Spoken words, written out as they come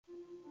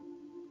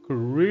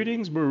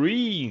Greetings,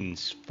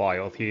 Marines!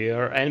 FiOth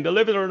here, and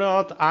believe it or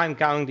not, I'm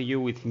coming to you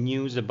with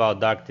news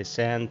about Dark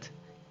Descent.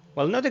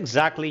 Well, not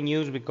exactly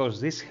news because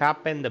this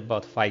happened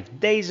about 5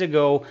 days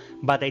ago,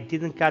 but I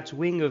didn't catch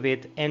wind of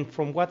it, and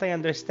from what I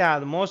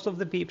understand, most of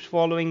the peeps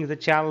following the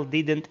channel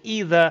didn't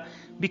either,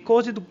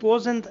 because it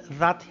wasn't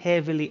that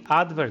heavily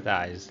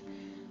advertised.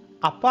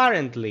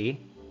 Apparently,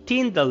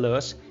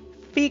 Tindalos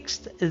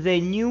fixed the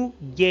new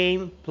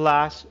Game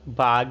Plus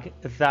bug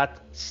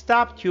that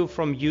stopped you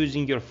from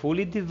using your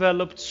fully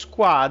developed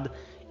squad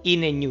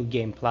in a new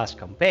Game Plus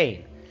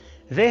campaign.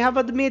 They have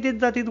admitted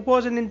that it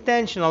wasn't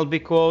intentional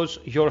because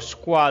your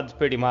squad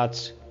pretty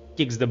much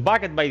kicks the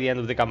bucket by the end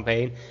of the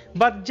campaign,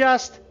 but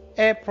just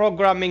a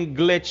programming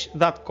glitch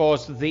that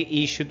caused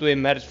the issue to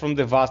emerge from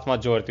the vast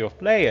majority of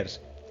players.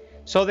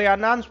 So the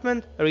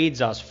announcement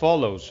reads as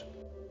follows.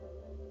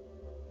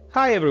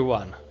 Hi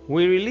everyone!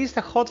 We released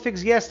a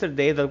hotfix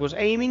yesterday that was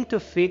aiming to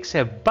fix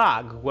a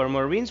bug where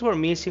Marines were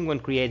missing when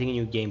creating a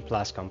new Game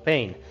Plus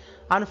campaign.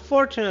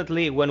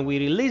 Unfortunately, when we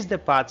released the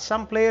patch,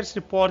 some players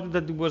reported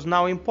that it was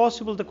now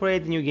impossible to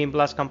create a new Game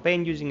Plus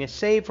campaign using a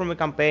save from a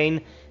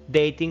campaign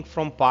dating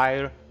from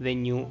prior the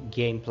new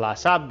Game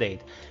Plus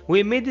update.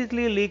 We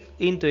immediately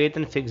looked into it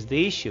and fixed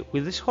the issue.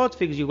 With this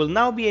hotfix, you will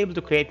now be able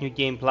to create a new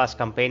Game Plus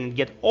campaign and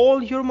get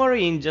all your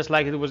Marines just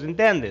like it was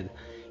intended.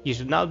 You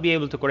should now be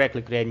able to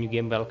correctly create a new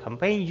Game Plus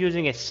campaign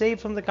using a save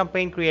from the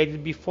campaign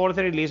created before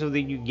the release of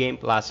the new Game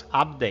Plus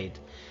update.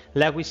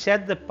 Like we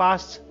said the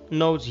past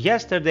notes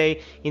yesterday,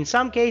 in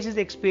some cases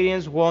the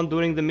experience won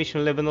during the mission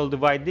 11 All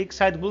Divide Dig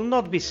site will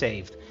not be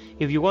saved.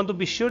 If you want to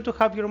be sure to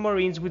have your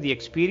Marines with the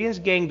experience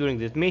gained during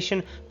this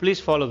mission,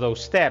 please follow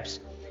those steps.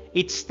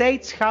 It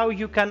states how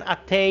you can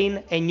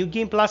attain a new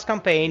Game Plus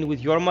campaign with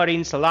your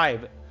Marines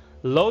alive.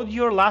 Load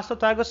your last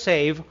Otago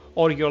save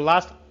or your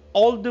last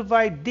All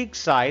Divide Dig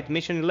site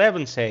mission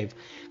 11 save.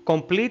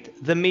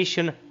 Complete the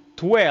mission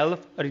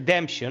 12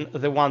 Redemption,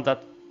 the one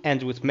that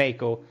ends with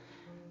Mako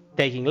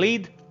taking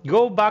lead.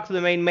 Go back to the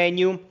main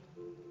menu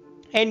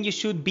and you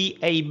should be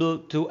able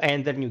to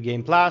enter New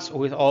Game Plus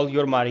with all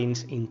your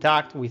Marines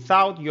intact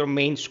without your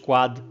main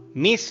squad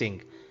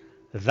missing.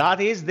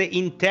 That is the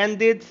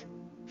intended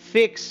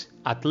fix,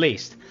 at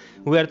least.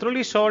 We are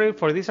truly sorry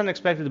for this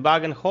unexpected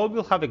bug and hope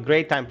you'll have a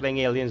great time playing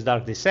Aliens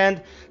Dark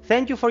Descent.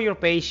 Thank you for your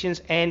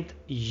patience and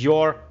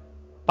your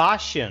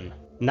passion.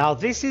 Now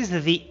this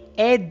is the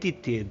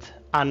edited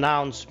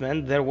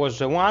announcement. There was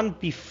one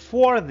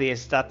before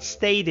this that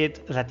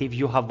stated that if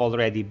you have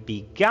already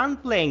begun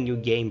playing New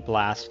Game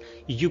Plus,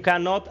 you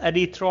cannot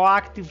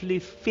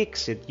retroactively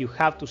fix it. You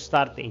have to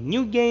start a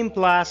new Game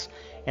Plus,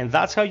 and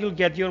that's how you'll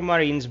get your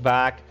Marines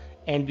back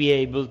and be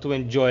able to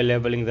enjoy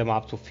leveling them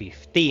up to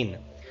 15.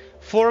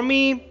 For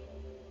me,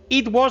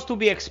 it was to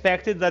be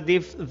expected that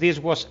if this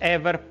was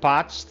ever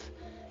patched,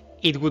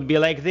 it would be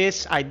like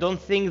this. I don't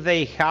think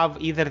they have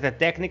either the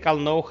technical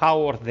know-how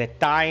or the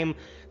time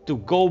to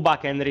go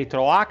back and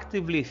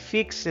retroactively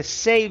fix a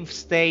save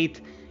state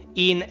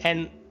in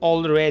an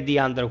already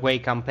underway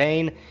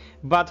campaign.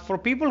 But for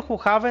people who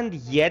haven't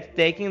yet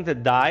taken the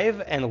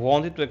dive and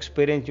wanted to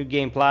experience New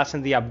Game Plus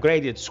and the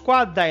upgraded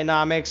squad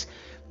dynamics,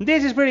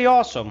 this is pretty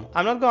awesome.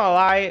 I'm not gonna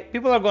lie,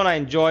 people are gonna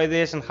enjoy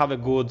this and have a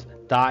good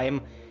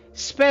time,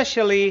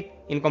 especially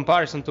in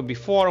comparison to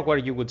before, where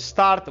you would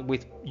start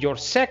with your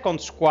second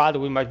squad,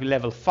 we might be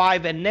level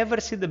 5, and never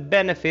see the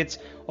benefits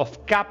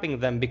of capping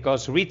them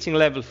because reaching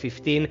level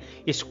 15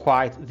 is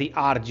quite the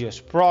arduous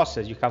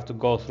process. You have to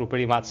go through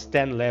pretty much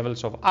 10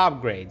 levels of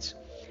upgrades.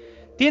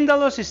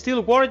 Tindalos is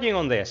still working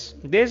on this.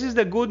 This is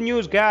the good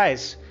news,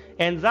 guys,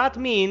 and that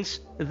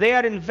means they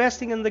are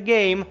investing in the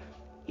game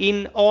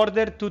in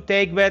order to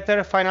take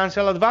better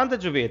financial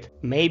advantage of it.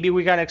 Maybe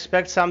we can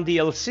expect some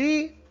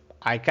DLC?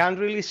 I can't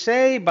really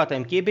say, but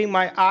I'm keeping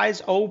my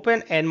eyes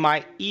open and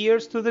my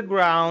ears to the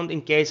ground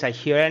in case I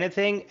hear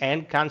anything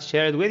and can't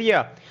share it with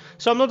you.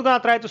 So I'm not gonna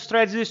try to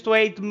stretch this to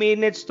 8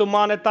 minutes to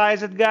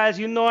monetize it, guys.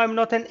 You know I'm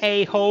not an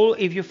a-hole.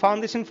 If you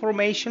found this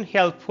information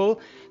helpful,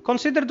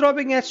 consider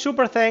dropping a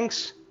super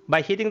thanks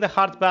by hitting the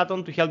heart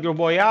button to help your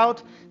boy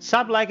out.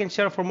 Sub, like, and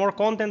share for more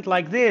content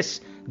like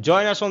this.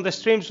 Join us on the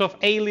streams of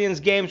Aliens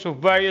games of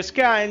various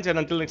kinds, and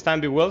until next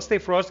time, be well, stay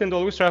frosty, and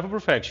always strive for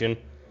perfection.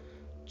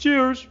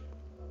 Cheers!